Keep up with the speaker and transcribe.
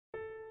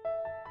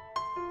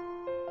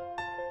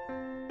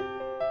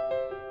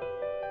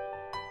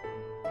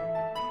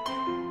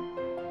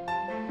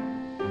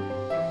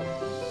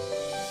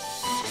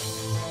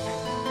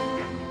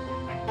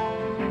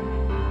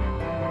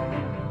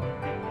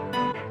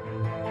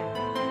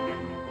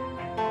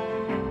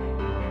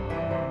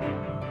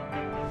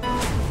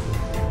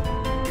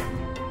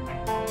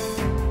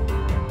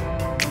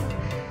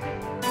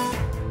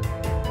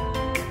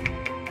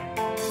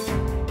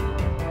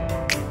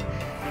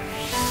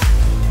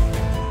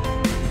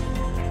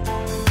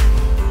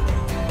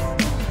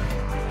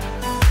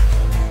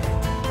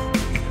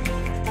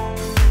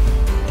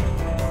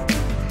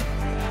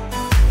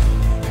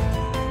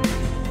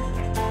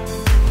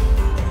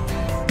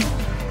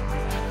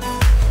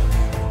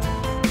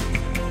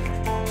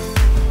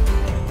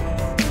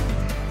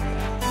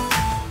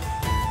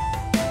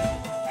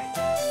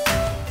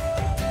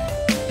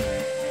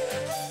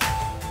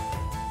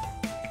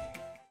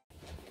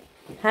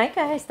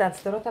guys,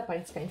 that's Dorota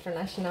Palicka,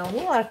 International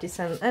Nail Artist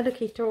and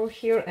Educator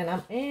here, and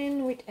I'm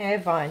in with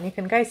Eva, and you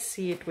can guys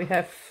see it, we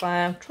have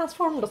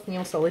transformed those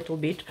nails a little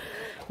bit.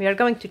 We are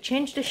going to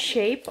change the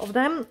shape of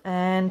them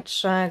and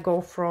go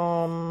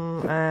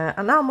from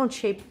an almond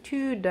shape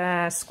to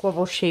the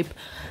squabble shape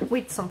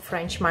with some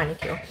French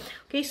manicure.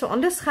 Okay, so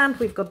on this hand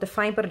we've got the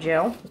fiber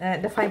gel,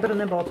 the fiber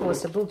in a bottle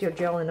is a build your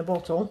gel in a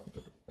bottle,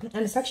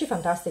 and it's actually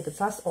fantastic, it's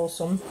as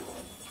awesome.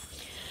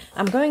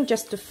 I'm going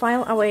just to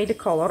file away the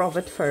color of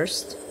it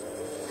first,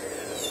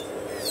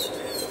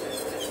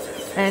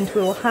 and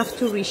we'll have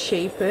to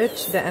reshape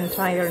it, the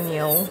entire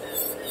nail.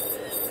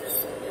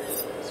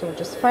 So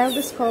just file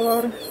this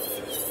color.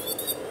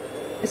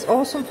 It's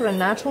awesome for the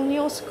natural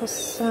nails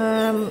because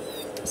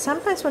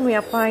sometimes when we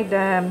apply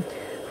the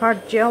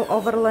hard gel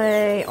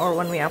overlay or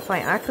when we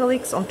apply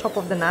acrylics on top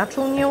of the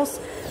natural nails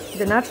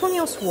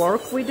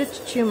work with it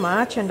too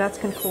much, and that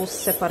can cause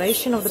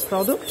separation of the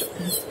product.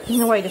 In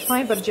a way, the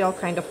fiber gel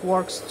kind of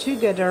works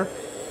together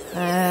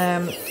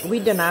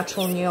with the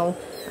natural nail,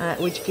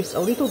 which gives a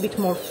little bit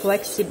more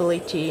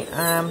flexibility.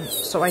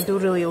 So I do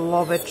really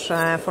love it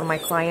for my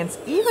clients,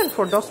 even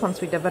for those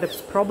ones with the very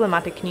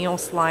problematic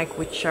nails, like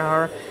which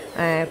are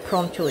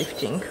prone to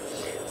lifting.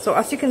 So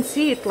as you can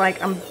see, it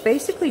like I'm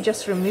basically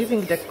just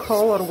removing the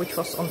color which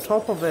was on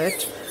top of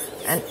it,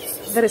 and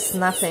there is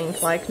nothing,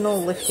 like no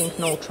lifting,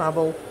 no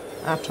trouble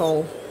at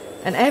all.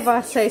 And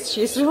Eva says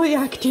she's really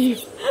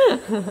active.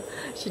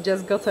 She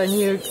just got a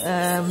new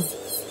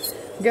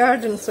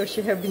garden, so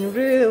she have been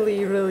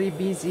really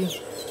busy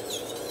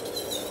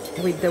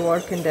with the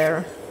work in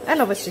there.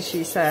 And obviously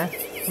she's a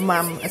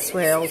mom as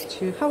well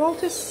too. How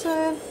old is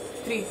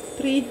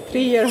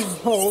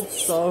three-year-old,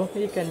 so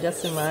you can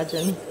just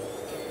imagine.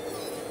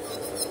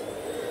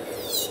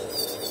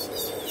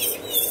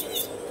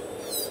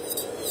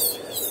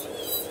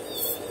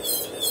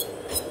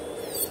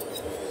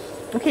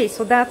 Okay,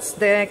 so that's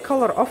the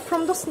color off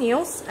from those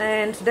nails,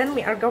 and then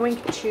we are going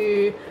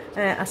to,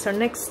 as our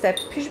next step,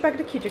 push back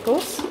the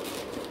cuticles.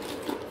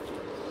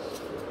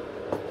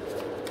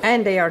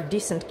 And they are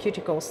decent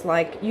cuticles,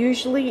 like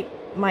usually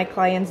my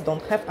clients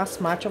don't have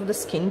as much of the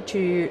skin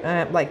to,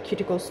 like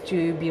cuticles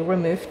to be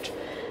removed.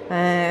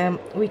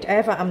 With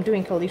Eva I'm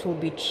doing a little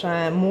bit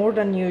more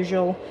than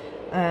usual,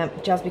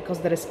 just because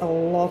there is a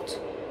lot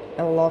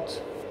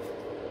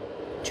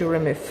to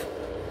remove.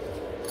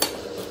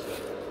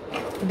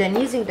 Then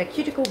using the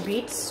cuticle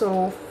beads,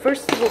 so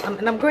first of all,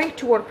 and I'm going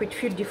to work with a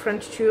few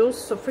different tools.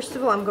 So first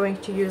of all, I'm going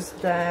to use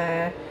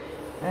the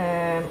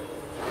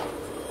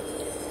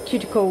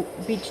cuticle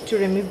bead to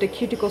remove the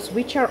cuticles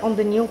which are on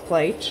the nail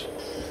plate.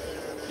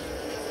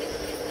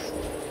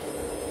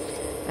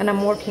 And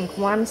I'm working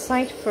one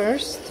side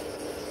first.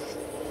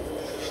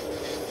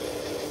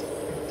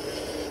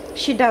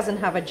 She doesn't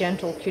have a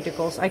gentle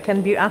cuticles. I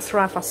can be as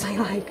rough as I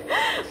like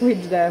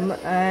with them,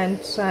 and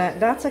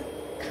that's a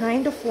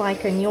kind of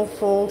like a nail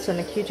folds and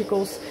a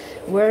cuticles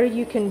where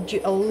you can do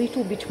a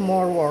little bit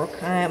more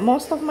work.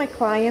 Most of my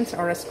clients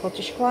are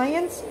Scottish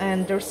clients,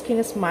 and their skin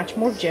is much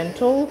more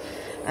gentle.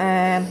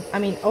 I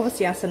mean,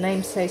 obviously, as the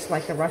name says,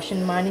 like a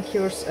Russian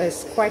manicures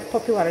is quite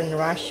popular in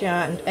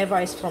Russia, and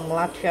Eva is from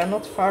Latvia,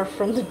 not far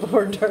from the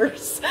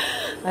borders.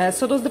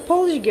 So those the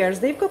Polish girls,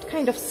 they've got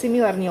kind of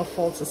similar nail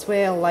folds as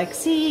well. Like,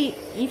 see,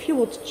 if you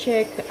would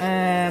check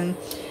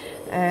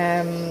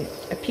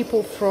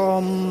people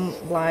from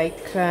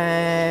like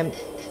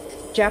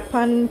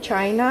Japan,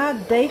 China,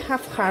 they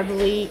have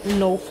hardly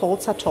no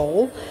folds at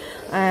all,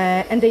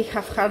 and they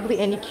have hardly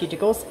any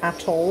cuticles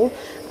at all.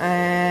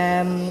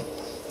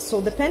 So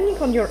depending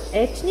on your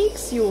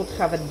ethnics, you would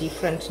have a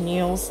different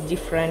nails,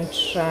 different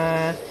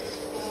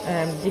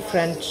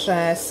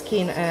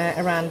skin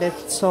around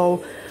it.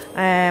 So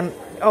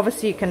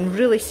obviously you can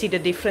really see the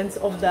difference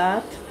of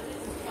that.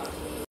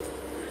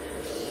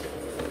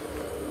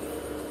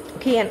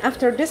 Okay, and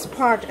after this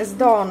part is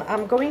done,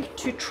 I'm going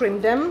to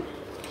trim them.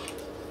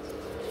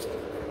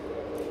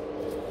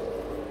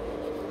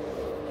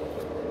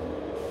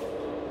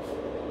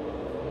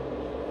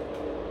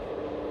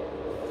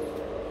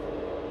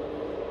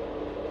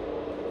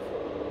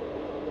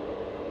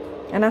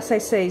 And as I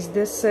say,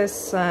 this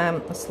is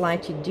a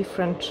slightly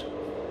different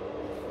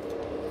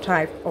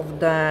type of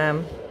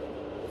the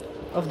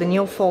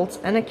nail folds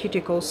and the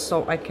cuticles,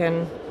 so I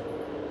can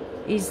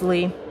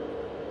easily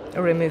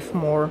remove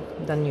more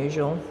than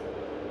usual.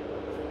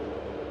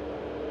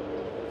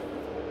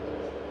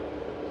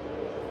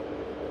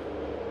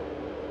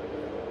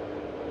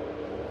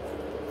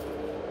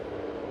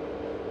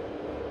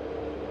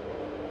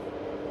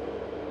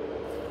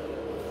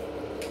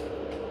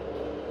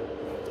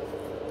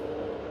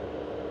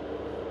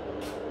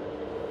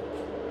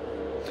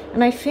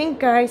 And I think,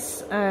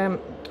 guys,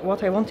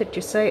 what I wanted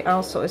to say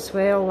also as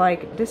well,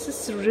 like, this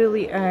is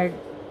really a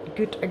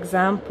good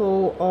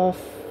example of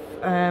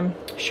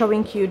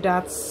showing you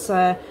that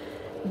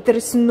there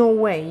is no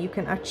way you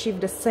can achieve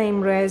the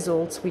same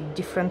results with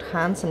different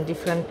hands and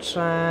different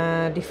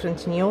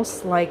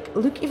nails. Like,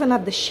 look even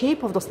at the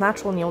shape of those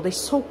natural nails, they're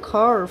so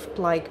curved.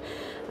 Like,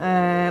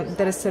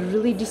 there is a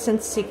really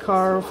decent C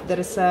curve, there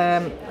is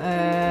a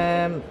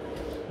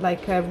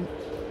like a,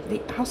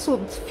 it also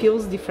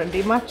feels different,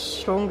 they're much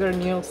stronger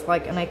nails,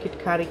 like, and I could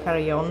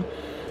carry on.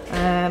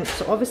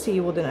 So obviously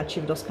you wouldn't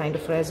achieve those kind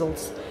of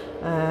results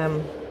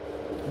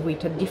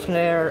with a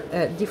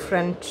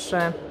different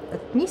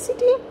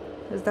ethnicity.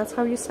 Is that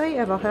how you say?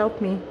 Eva, help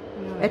me.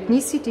 No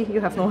ethnicity? You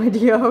have no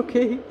idea.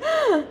 Okay. What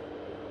are you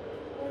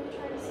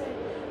trying to say?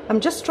 I'm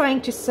just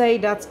trying to say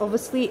that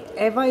obviously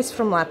Eva is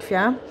from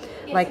Latvia.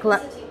 Yes, like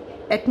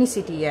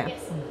ethnicity, yeah.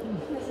 Yes.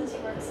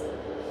 Ethnicity works.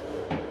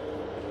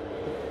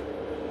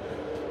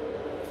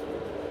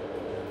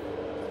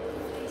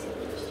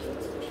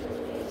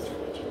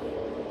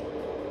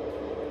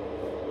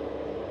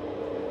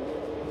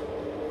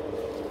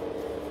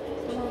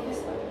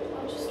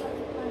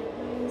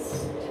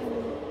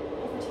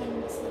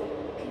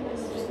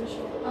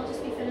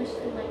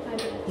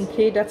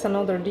 Okay, that's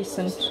another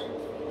decent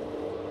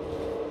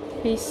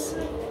piece.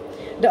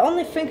 The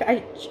only thing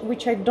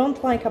which I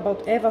don't like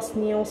about Eva's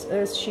nails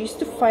is she used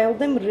to file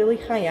them really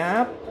high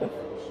up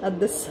at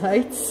the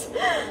sides,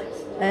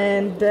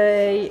 and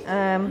they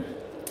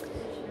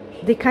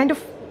kind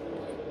of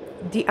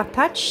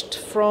detached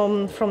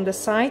from the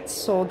sides.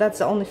 So that's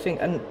the only thing.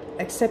 And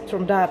except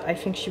from that, I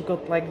think she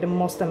got like the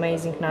most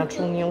amazing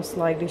natural nails.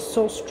 Like, they're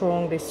so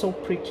strong, they're so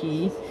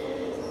pretty.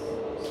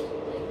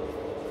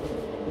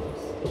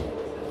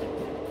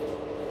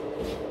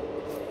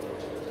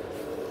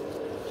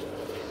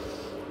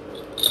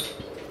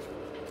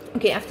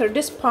 Okay, after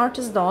this part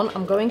is done,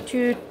 I'm going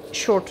to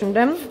shorten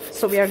them.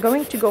 So we are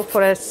going to go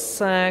for a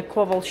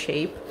quoval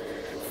shape.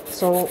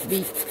 So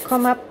we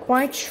come up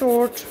quite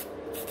short.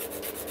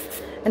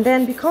 And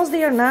then because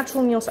they are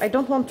natural nails, I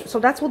don't want to, so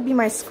that would be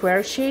my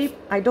square shape.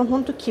 I don't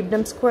want to keep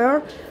them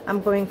square.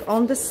 I'm going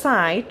on the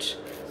side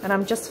and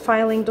I'm just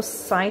filing the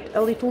side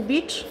a little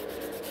bit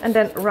and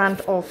then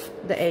round off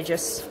the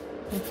edges.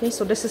 Okay,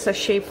 so this is a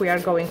shape we are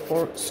going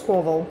for,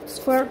 squoval,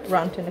 square,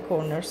 round in the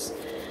corners.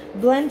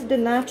 Blend the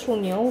natural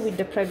nail with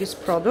the previous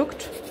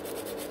product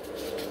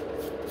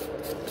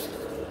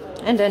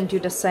and then do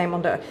the same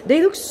on the,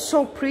 they look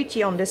so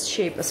pretty on this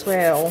shape as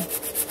well.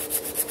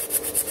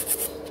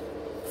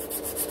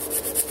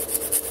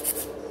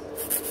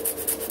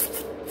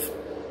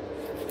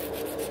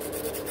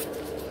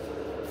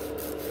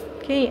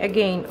 Okay,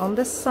 again on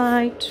the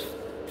side.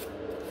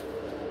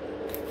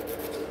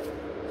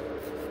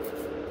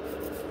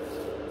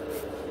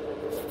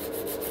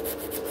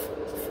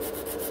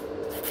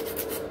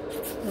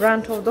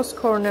 Round off those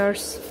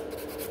corners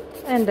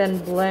and then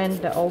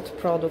blend the old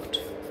product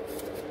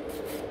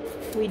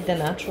with the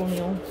natural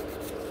nail.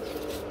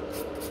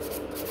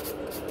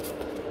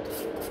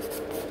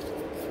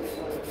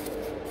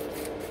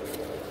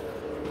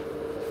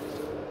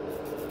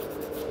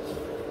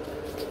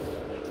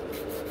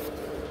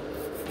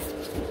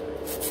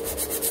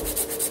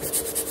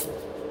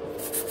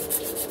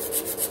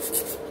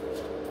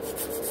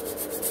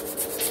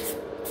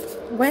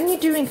 When you're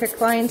doing a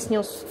client's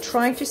nails,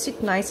 try to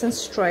sit nice and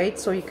straight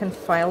so you can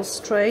file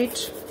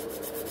straight.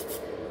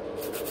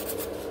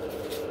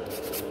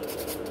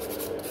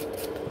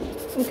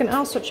 You can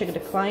also check the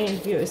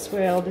client view as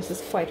well. This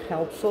is quite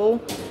helpful.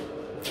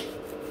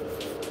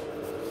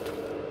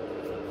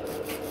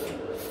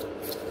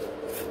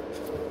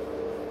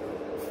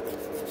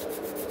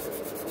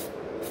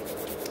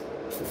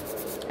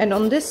 And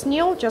on this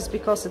nail, just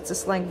because it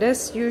is like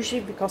this,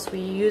 usually because we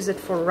use it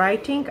for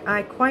writing,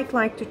 I quite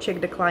like to check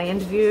the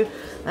client view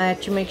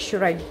to make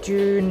sure I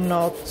do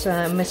not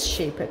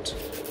misshape it.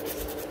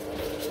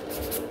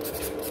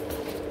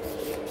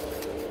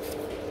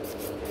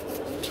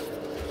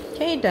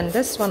 Okay, then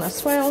this one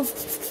as well.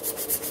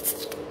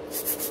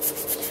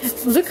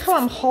 Look how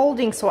I'm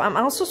holding, so I'm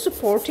also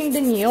supporting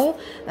the nail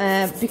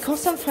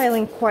because I'm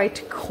filing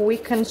quite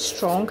quick and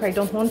strong. I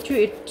don't want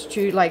it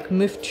to like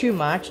move too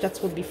much. That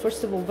would be,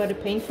 first of all, very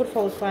painful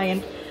for the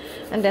client,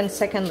 and then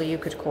secondly you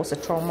could cause a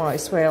trauma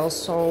as well.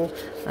 So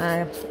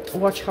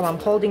watch how I'm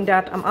holding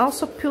that. I'm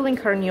also pulling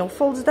her nail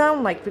folds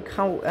down, like look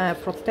how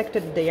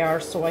protected they are,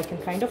 so I can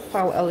kind of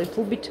file a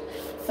little bit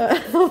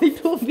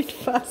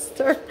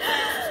faster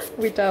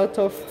without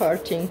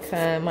hurting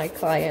my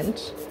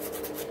client.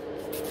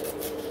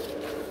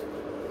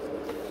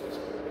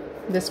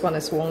 This one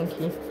is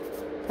wonky.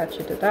 Touch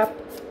it up.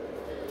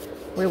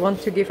 We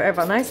want to give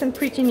Eva nice and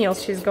pretty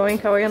nails. She's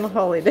going away on a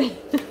holiday.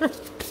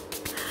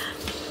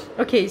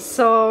 Okay,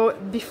 so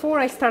before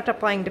I start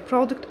applying the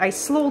product, I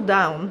slow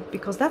down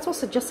because that's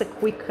also just a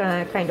quick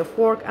kind of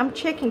work. I'm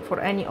checking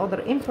for any other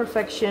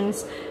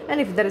imperfections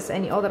and if there is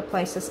any other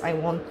places I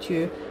want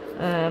to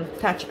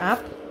touch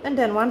up. And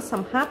then once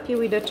I'm happy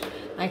with it,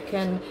 I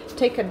can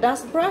take a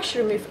dust brush,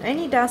 remove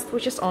any dust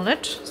which is on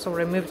it. So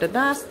remove the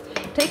dust.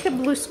 Take a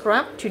blue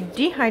scrub to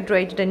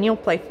dehydrate the nail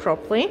plate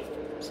properly.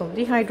 So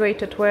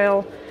dehydrate it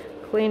well,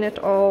 clean it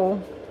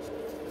all.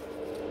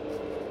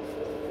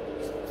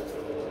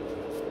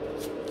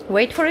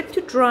 Wait for it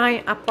to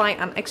dry, apply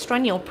an extra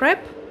nail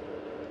prep.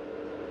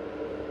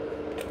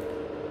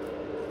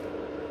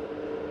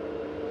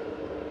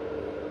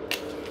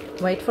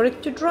 Wait for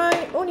it to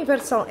dry,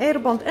 universal air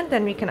bond, and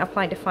then we can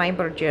apply the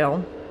fiber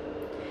gel.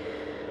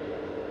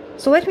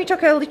 So let me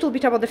talk a little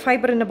bit about the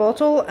fiber in the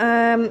bottle.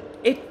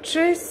 It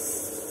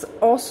is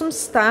awesome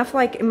stuff.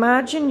 Like,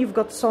 imagine you've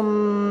got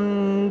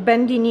some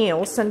bendy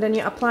nails and then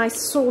you apply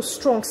so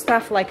strong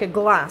stuff like a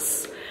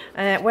glass.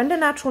 When the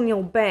natural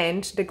nail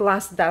bend, the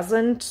glass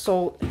doesn't,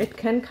 so it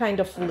can kind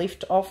of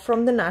lift off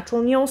from the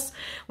natural nails.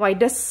 While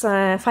this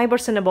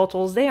fibers in the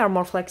bottles, they are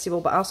more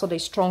flexible, but also they're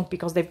strong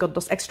because they've got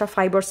those extra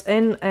fibers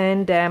in.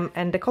 And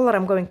the color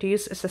I'm going to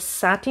use is a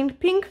satin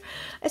pink.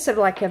 It's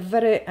like a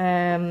very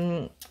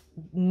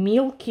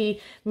milky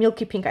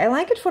pink. I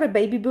like it for a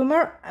baby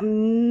boomer.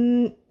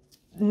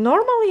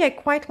 Normally I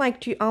quite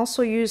like to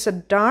also use a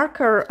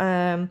darker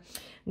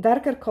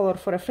color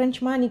for a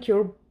French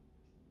manicure,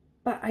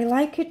 but I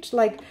like it.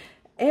 Like,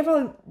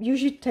 Eva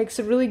usually takes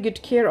a really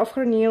good care of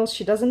her nails.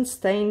 She doesn't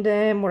stain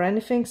them or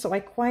anything, so I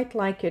quite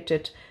like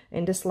it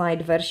in this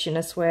light version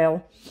as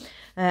well.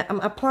 I'm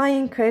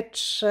applying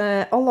it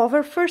all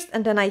over first,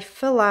 and then I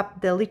fill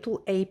up the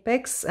little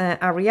apex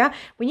area.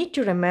 We need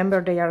to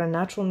remember they are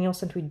natural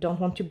nails and we don't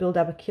want to build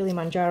up a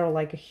Kilimanjaro,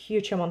 like a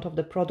huge amount of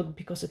the product,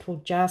 because it will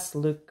just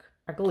look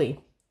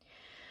ugly.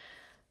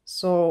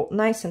 So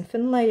nice and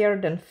thin layer,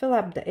 then fill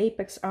up the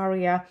apex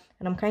area,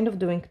 and I'm kind of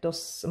doing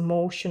those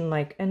motion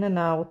like in and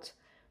out,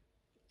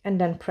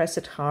 and then press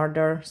it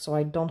harder so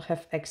I don't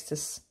have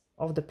excess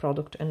of the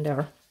product in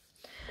there.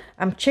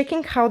 I'm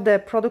checking how the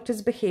product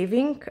is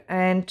behaving,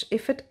 and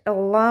if it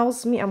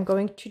allows me, I'm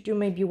going to do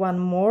maybe one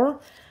more.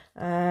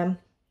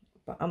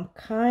 But I'm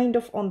kind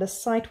of on the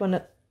side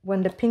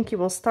when the pinky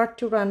will start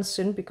to run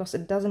soon, because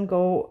it doesn't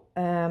go,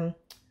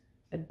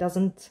 it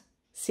doesn't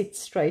sit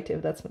straight,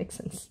 if that makes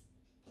sense.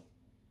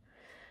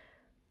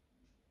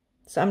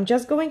 So I'm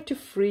just going to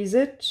freeze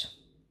it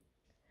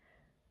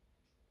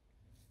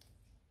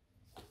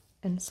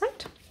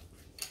inside.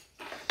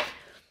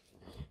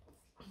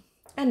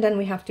 And then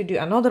we have to do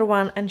another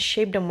one and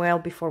shape them well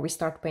before we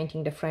start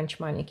painting the French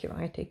manicure.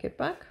 I take it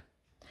back.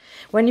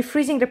 When you're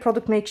freezing the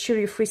product, make sure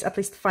you freeze at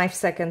least 5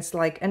 seconds.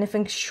 Like,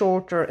 anything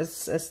shorter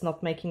is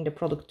not making the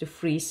product to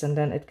freeze, and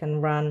then it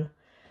can run.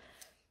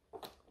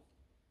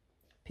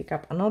 Pick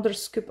up another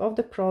scoop of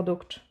the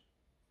product.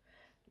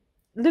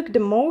 Look, the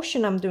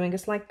motion I'm doing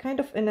is like kind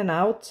of in and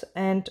out,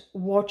 and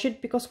watch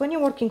it, because when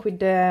you're working with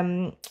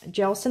the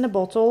gels in a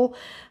bottle,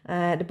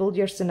 the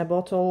builders in a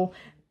bottle,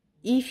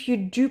 if you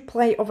do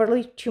play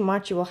overly too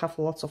much, you will have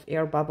lots of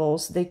air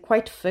bubbles. They're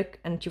quite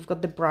thick, and you've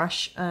got the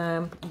brush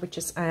which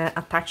is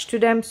attached to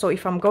them. So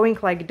if I'm going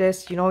like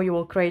this, you know, you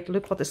will create,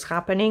 look what is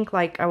happening.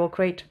 Like, I will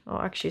create, oh,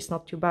 actually it's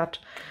not too bad.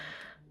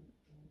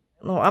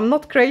 No, I'm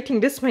not creating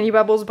this many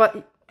bubbles,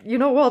 but you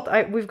know what?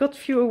 We've got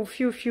few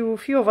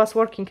of us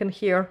working in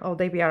here. Oh,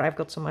 there we are. I've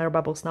got some air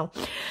bubbles now.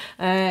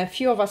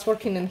 Few of us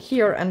working in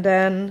here, and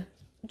then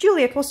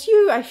Juliet, was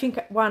you, I think,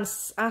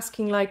 once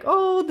asking like,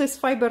 oh, this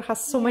fiber has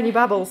so many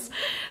bubbles.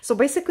 So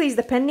basically, it's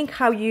depending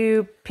how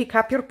you pick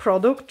up your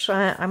product.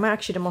 I'm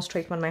actually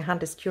demonstrate when my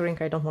hand is curing.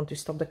 I don't want to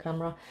stop the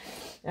camera.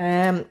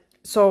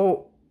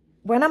 So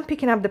when I'm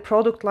picking up the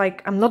product,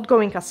 like, I'm not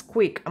going as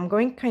quick. I'm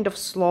going kind of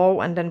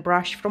slow and then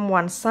brush from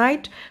one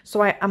side.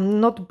 So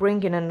I'm not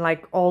bringing in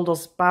like all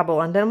those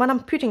bubbles. And then when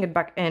I'm putting it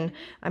back in,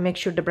 I make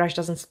sure the brush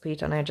doesn't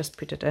split, and I just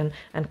put it in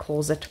and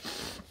close it.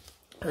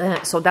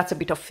 So that's a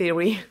bit of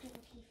theory.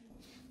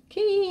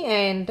 Okay,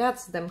 and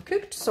that's them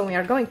cooked. So we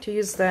are going to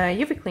use the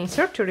UV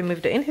cleanser to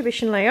remove the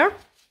inhibition layer.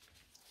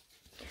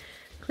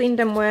 Clean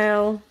them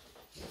well.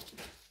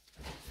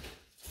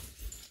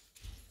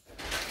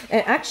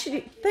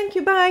 Actually, thank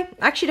you, bye.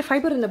 Actually, the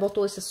fiber in the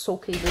bottle is a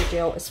soakable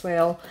gel as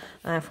well,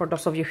 for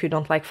those of you who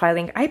don't like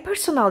filing. I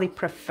personally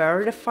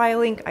prefer the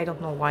filing. I don't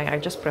know why, I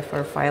just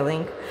prefer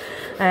filing.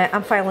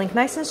 I'm filing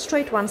nice and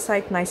straight one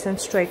side, nice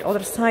and straight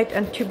other side,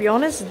 and to be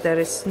honest, there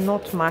is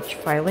not much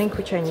filing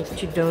which I need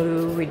to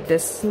do with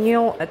this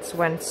nail. It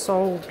went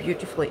so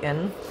beautifully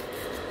in.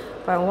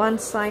 File one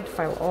side,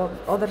 file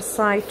other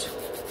side,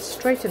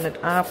 straighten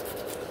it up.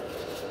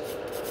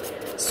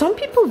 Some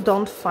people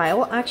don't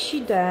file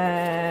actually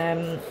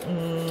the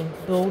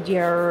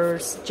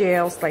builders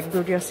gels, like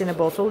builders in a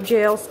bottle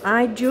gels.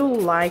 I do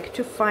like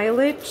to file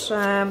it.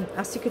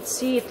 As you could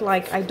see, it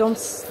like I don't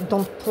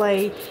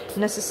play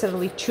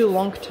necessarily too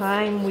long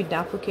time with the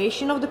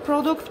application of the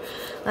product,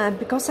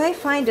 because I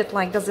find it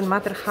like doesn't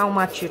matter how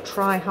much you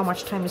try, how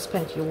much time you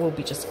spend, you will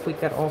be just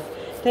quicker off.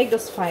 Take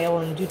this file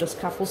and do those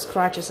couple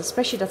scratches,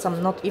 especially that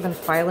I'm not even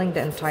filing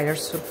the entire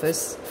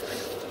surface.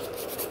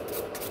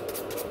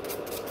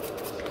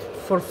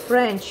 For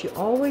French, you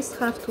always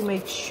have to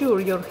make sure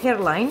your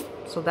hairline,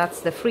 so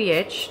that's the free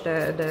edge,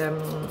 the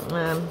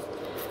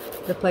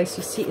place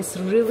you see, is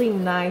really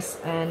nice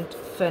and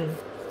thin.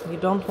 You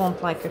don't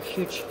want like a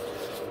huge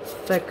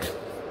thick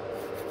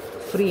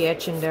free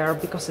edge in there,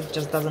 because it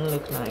just doesn't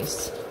look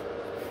nice.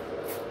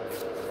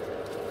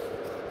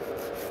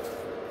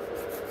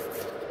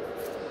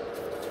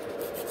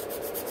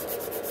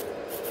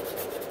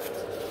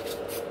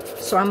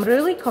 So I'm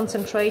really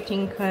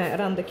concentrating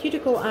around the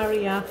cuticle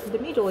area. The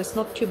middle is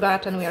not too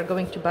bad, and we are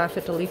going to buff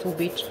it a little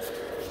bit.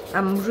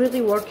 I'm really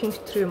working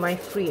through my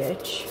free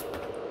edge.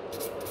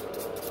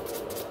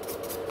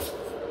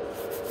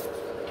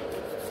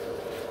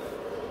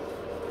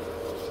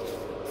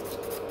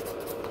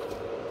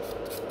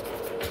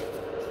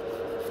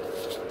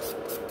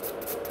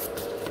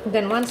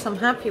 Then once I'm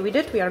happy with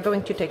it, we are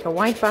going to take a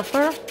white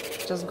buffer,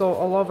 just go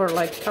all over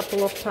like a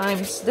couple of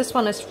times. This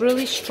one is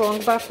really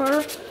strong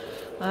buffer,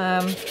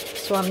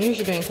 so I'm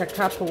usually doing a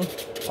couple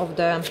of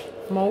the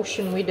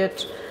motion with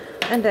it,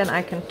 and then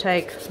I can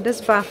take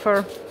this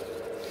buffer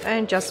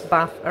and just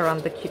buff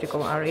around the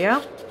cuticle area.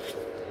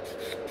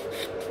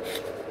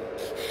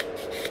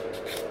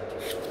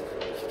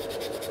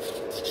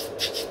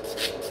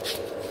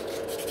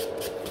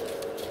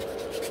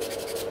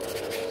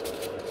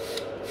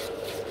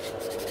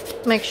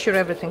 Make sure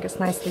everything is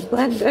nicely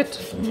blended.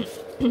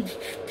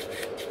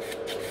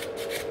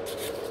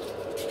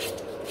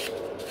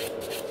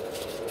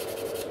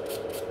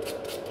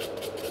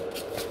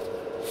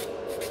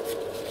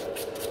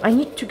 I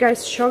need to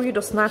guys show you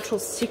this natural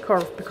C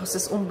curve because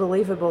it's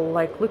unbelievable.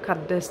 Like, look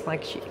at this.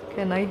 Like,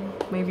 can I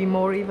maybe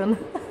more even?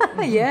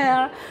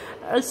 Yeah,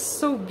 it's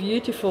so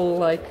beautiful.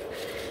 Like,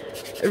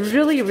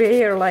 really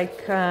rare.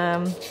 Like,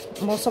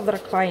 most of the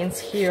clients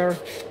here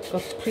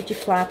got pretty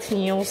flat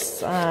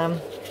nails.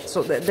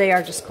 So they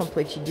are just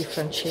completely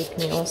different shape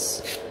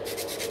nails.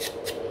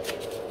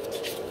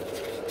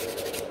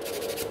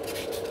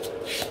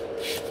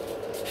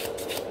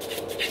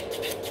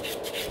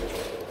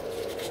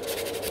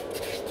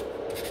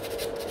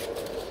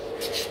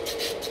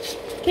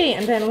 Okay,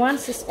 and then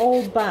once it's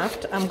all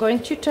buffed, I'm going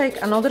to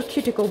take another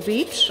cuticle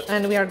bead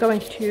and we are going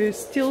to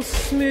still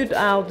smooth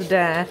out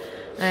the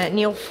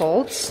nail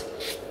folds.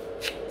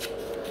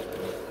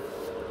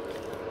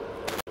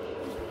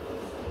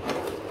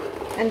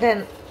 And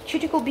then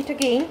cuticle bead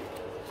again,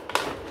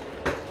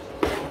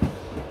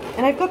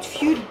 and I've got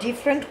few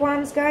different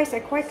ones, guys. I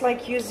quite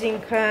like using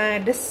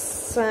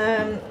this.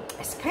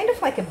 It's kind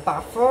of like a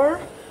buffer.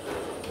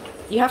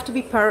 You have to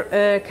be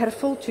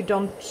careful to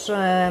don't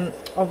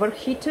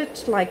overheat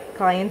it like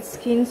client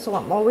skin, so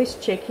I'm always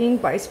checking,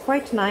 but it's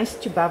quite nice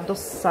to buff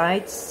those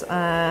sides.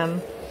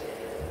 And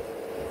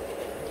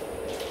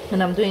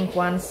I'm doing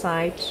one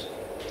side.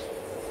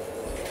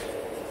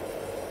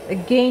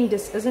 Again,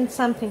 this isn't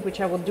something which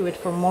I will do it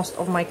for most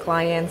of my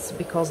clients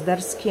because their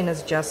skin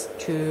is just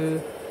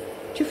too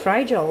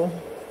fragile.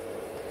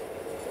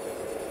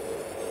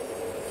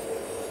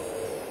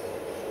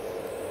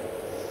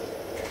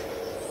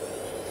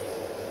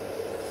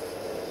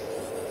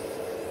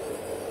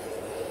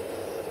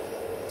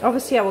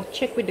 Obviously, I will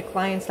check with the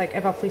clients, like,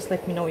 Eva, please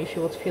let me know if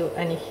you would feel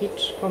any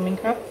heat coming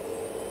up.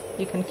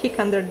 You can kick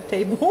under the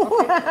table.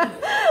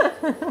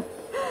 Okay.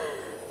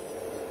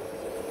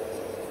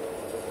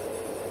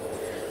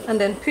 And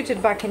then put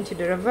it back into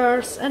the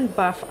reverse and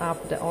buff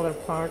up the other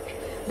part.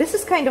 This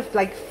is kind of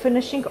like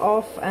finishing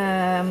off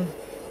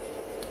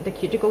the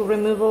cuticle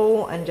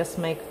removal and just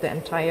make the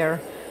entire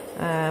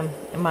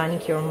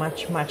manicure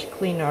much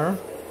cleaner.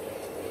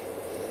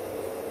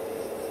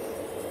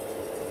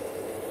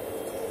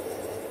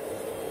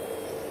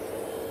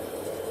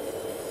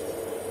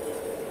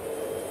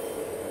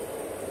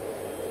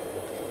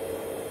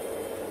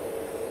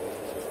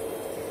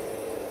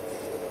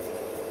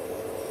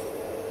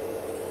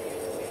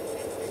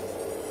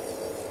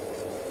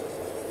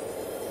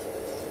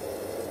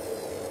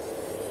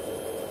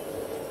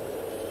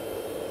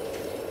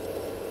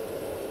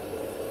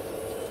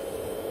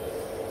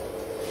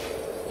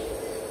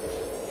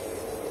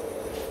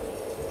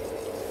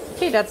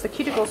 Okay, that's the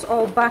cuticles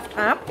all buffed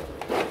up.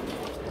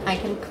 I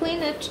can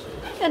clean it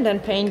and then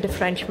paint the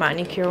French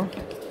manicure.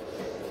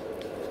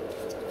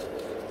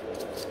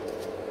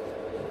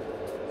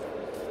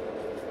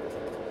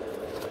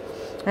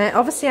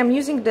 Obviously, I'm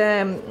using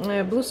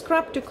the blue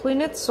scrub to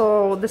clean it,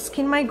 so the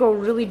skin might go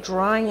really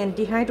dry and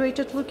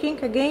dehydrated looking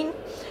again.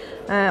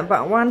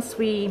 But once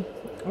we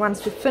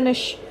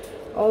finish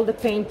all the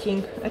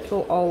painting, it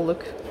will all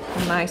look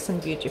nice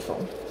and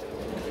beautiful.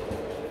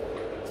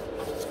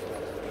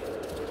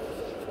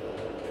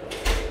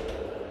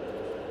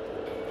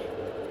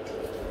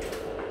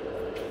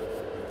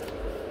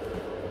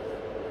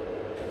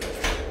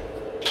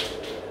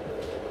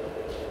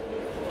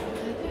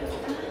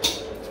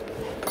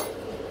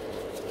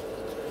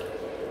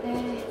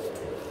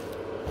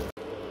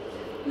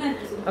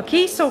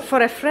 Okay, so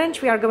for a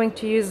French we are going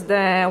to use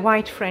the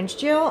white French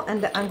gel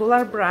and the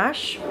angular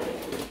brush.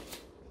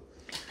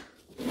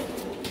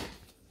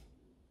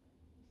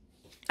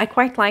 I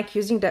quite like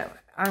using the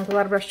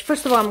angular brush.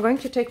 First of all, I'm going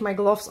to take my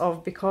gloves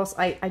off because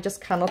I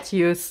just cannot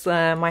use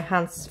my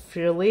hands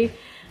freely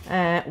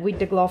with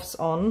the gloves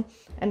on.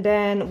 And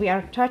then we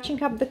are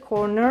touching up the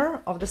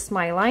corner of the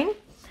smile line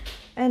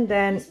and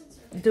then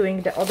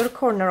doing the other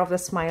corner of the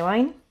smile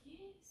line.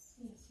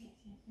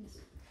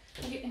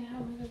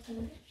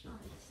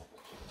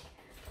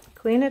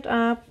 Clean it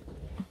up.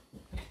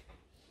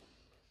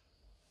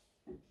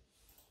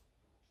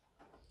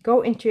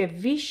 Go into a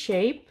V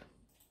shape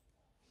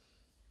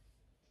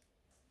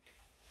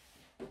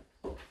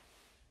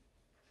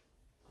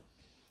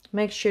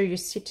Make sure you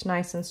sit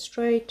nice and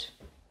straight,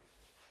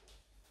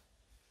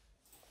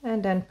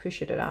 and then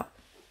push it up.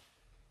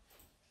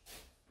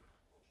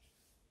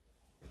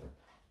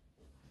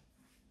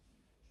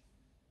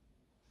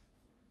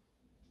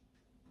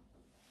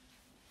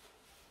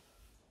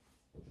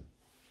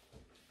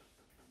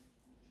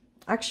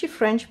 Actually,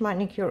 French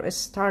manicure is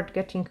start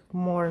getting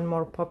more and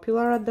more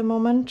popular at the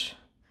moment.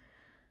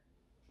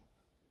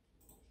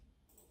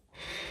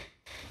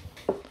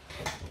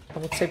 I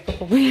would say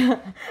probably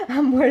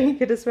I'm wearing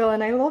it as well,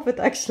 and I love it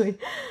actually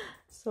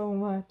so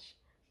much.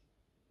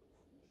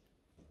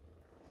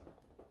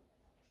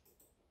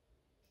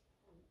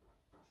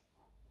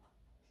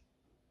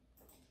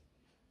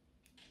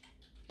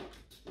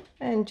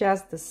 And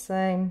just the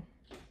same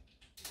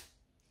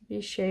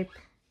V shape.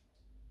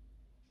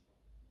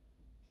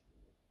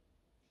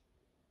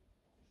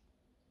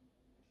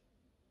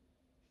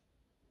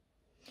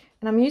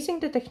 And I'm using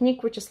the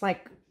technique which is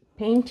like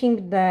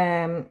painting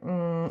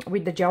the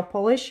with the gel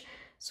polish.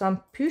 So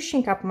I'm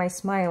pushing up my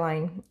smile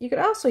line. You could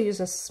also use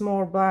a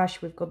small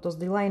brush. We've got those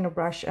deliner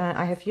brush.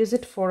 I have used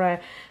it for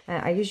a,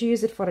 I usually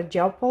use it for a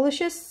gel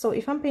polishes. So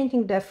if I'm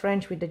painting the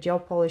French with the gel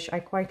polish, I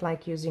quite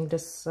like using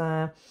this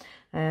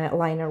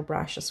liner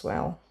brush as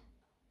well.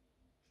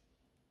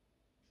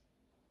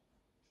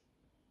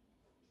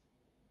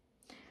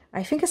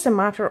 I think it's a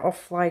matter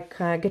of like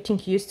getting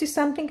used to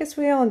something as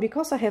well, and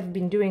because I have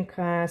been doing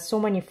so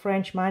many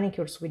French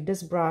manicures with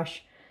this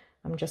brush,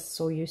 I'm just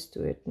so used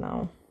to it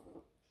now.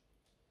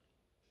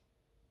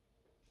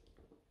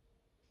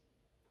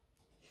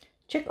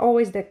 Check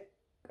always the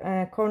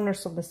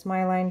corners of the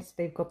smile lines,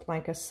 they've got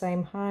like a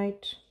same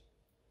height.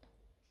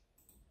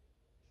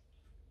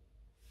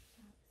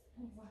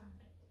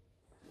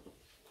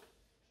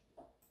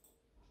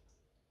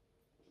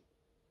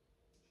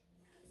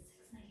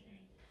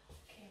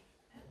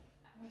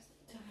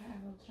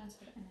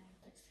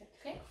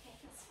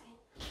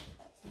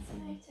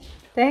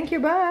 Thank you,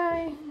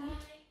 bye.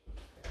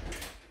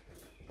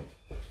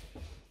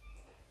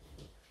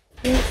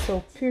 Okay,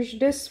 so push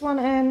this one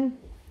in.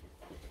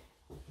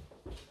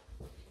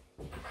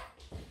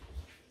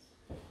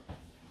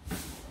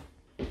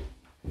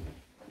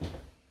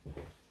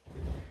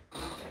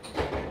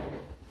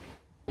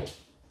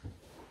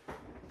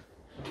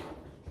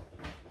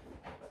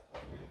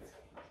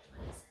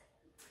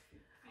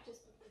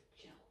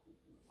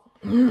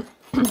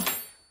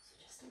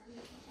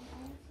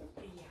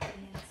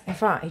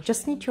 Eva, I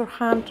just need your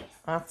hand.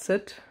 That's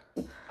it.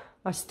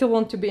 I still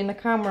want to be in the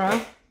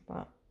camera,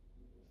 but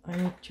I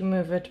need to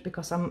move it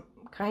because I'm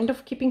kind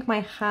of keeping my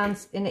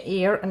hands in the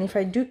air, and if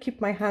I do keep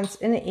my hands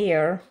in the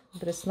air,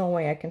 there is no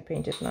way I can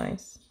paint it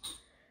nice.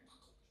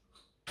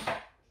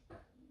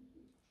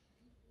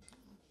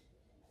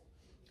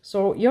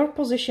 So your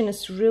position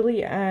is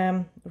really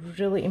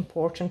really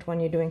important when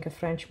you're doing a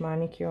French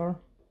manicure.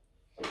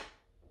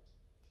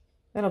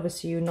 And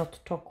obviously you not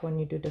talk when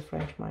you do the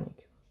French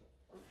manicure.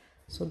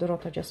 So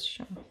Dorota just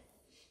show.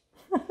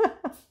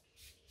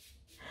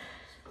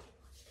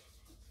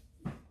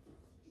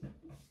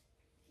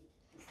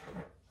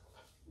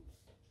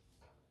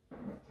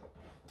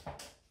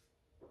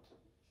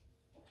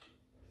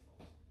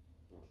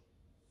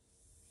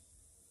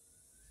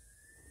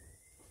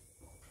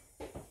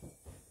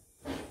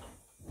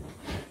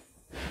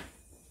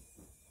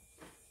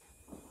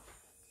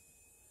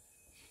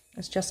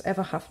 It's just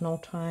ever have no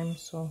time,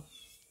 so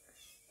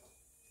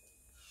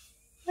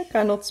I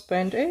cannot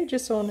spend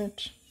ages on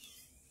it.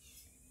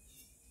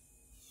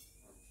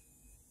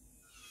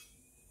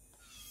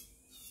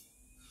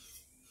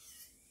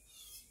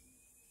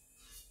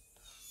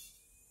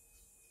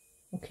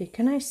 Okay,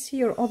 can I see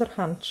your other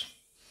hand?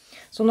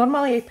 So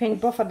normally I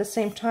paint both at the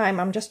same time.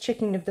 I'm just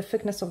checking if the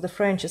thickness of the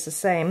French is the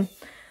same.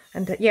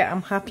 And yeah,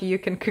 I'm happy you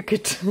can cook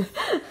it.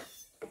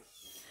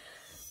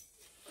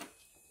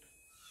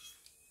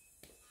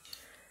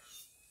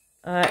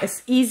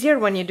 It's easier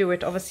when you do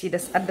it obviously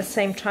this at the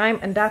same time,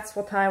 and that's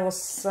what I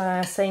was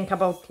saying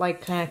about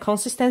like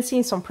consistency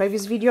in some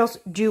previous videos.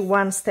 Do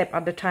one step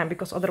at a time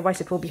because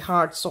otherwise it will be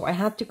hard. So I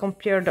had to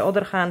compare the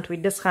other hand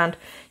with this hand.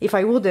 If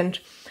I wouldn't,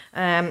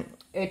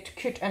 it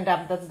could end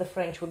up that the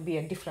French would be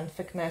a different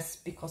thickness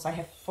because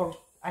I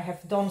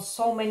have done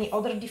so many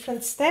other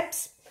different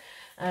steps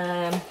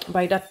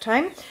by that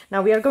time.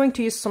 Now we are going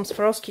to use some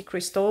Swarovski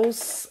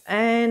crystals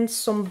and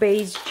some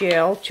base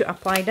gel to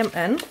apply them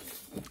in.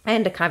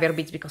 And the caviar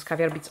beads, because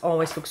caviar beads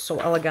always look so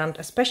elegant,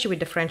 especially with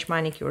the French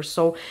manicure.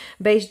 So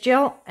base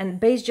gel,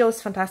 and base gel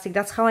is fantastic.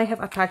 That's how I have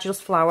attached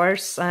those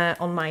flowers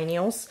on my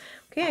nails.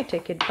 Okay, I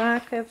take it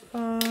back,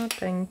 Eva.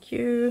 Thank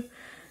you.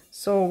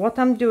 So what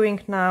I'm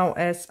doing now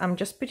is I'm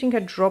just putting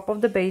a drop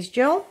of the base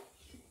gel.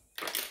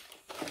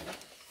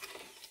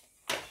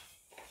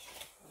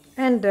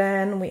 And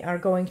then we are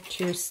going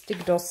to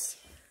stick those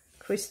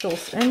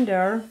crystals in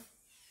there.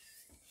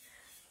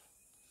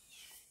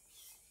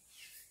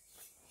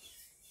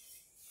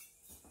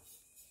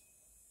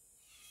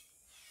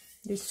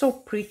 They're so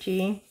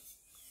pretty.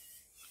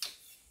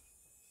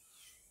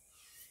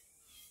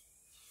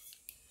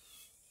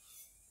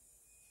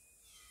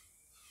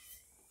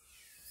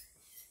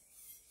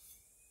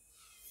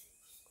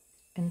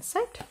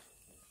 inside.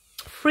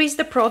 Freeze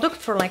the product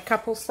for like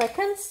couple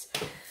seconds,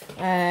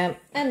 and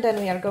then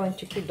we are going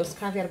to keep those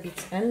caviar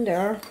beads in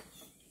there.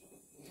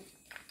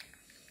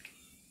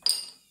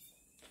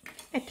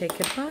 I take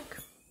it back.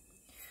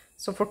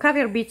 So for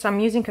caviar beads, I'm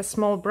using a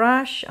small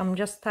brush. I'm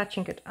just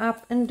touching it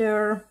up in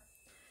there.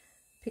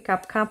 Pick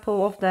up a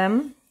couple of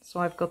them. So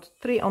I've got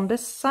 3 on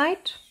this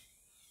side,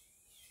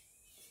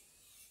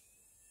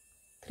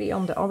 3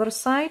 on the other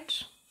side.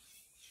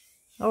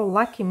 Oh,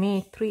 lucky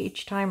me, 3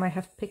 each time I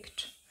have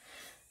picked.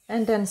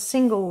 And then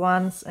single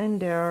ones in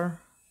there.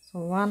 So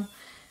 1.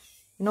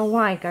 You know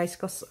why, guys?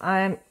 Because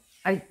I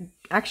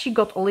actually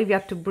got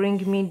Olivia to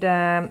bring me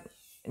the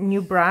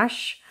new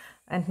brush.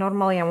 And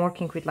normally I'm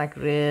working with like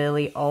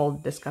really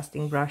old,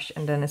 disgusting brush.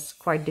 And then it's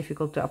quite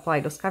difficult to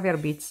apply those caviar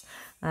beads.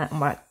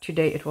 But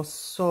today it was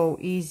so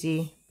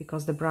easy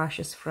because the brush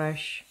is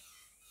fresh.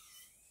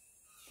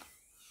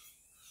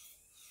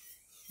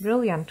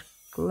 Brilliant.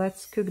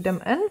 Let's cook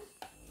them in.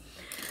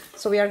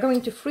 So we are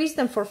going to freeze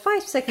them for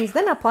 5 seconds,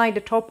 then apply the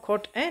top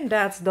coat, and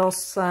that's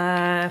those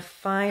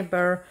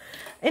fiber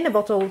in a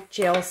bottle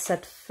gel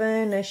set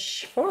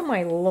finish for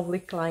my lovely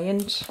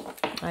client.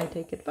 I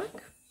take it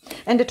back.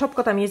 And the top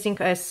coat I'm using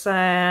is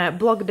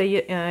Block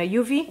the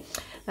UV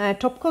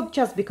top coat,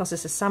 just because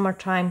it's a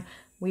summertime.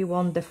 We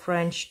want the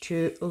French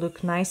to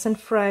look nice and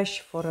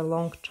fresh for a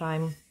long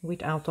time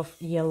without of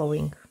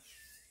yellowing.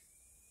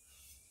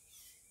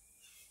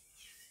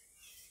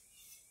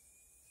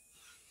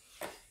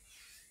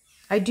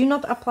 I do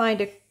not apply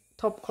the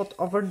top coat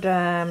over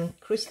the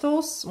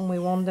crystals. We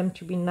want them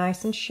to be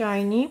nice and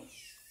shiny.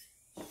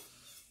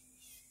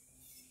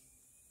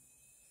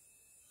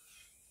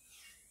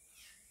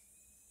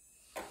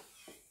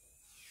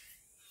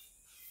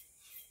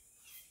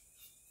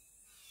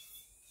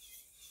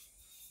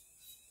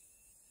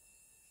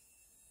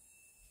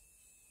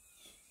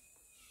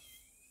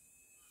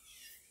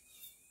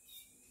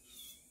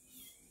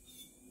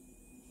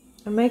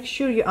 And make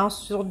sure you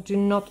also do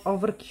not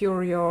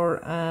overcure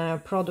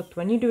your product.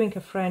 When you're doing a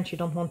French, you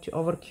don't want to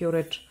overcure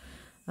it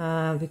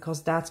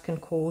because that can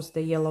cause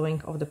the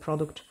yellowing of the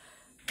product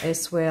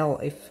as well.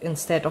 If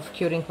instead of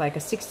curing like a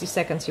 60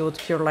 seconds, you would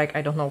cure like,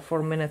 I don't know,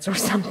 4 minutes or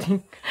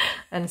something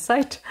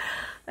inside.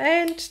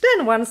 And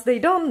then once they're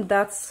done,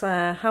 that's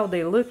how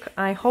they look.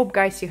 I hope,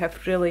 guys, you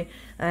have really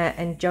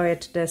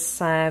enjoyed this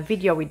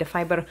video with the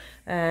fiber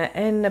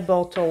in a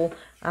bottle.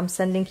 I'm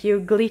sending you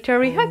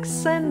glittery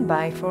hugs and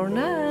bye for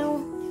now.